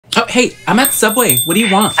Oh, hey, I'm at Subway. What do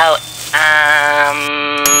you want? Oh,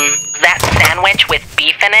 that sandwich with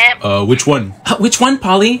beef in it? Which one? Which one,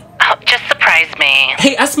 Polly? Oh, just surprise me.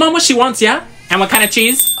 Hey, ask Mom what she wants, yeah? And what kind of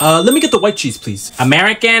cheese? Let me get the white cheese, please.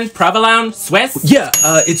 American, provolone, Swiss? Yeah,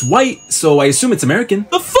 it's white, so I assume it's American.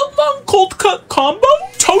 The foot-long cold cut combo?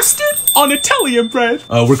 Toasted on Italian bread.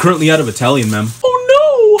 We're currently out of Italian, ma'am. Oh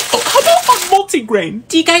no! Oh, how about on multigrain?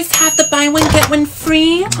 Do you guys have the buy one get one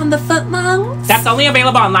free on the footlongs? That's only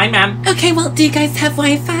available online, ma'am. Okay, well, do you guys have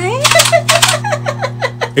Wi-Fi?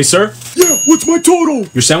 Hey, sir? Yeah, what's my total?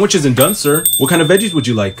 Your sandwich isn't done, sir. What kind of veggies would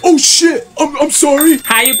you like? Oh shit, I'm sorry.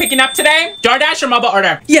 How are you picking up today? DoorDash or mobile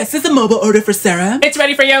order? Yes, it's a mobile order for Sarah. It's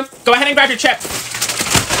ready for you. Go ahead and grab your chip.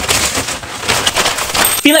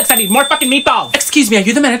 Felix, I need more fucking meatballs. Excuse me, are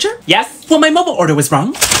you the manager? Yes? Well, my mobile order was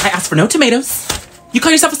wrong. I asked for no tomatoes. You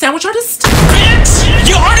call yourself a sandwich artist? Bitch!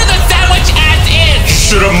 You ordered the sandwich as is!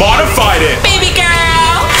 Should've modified it. Baby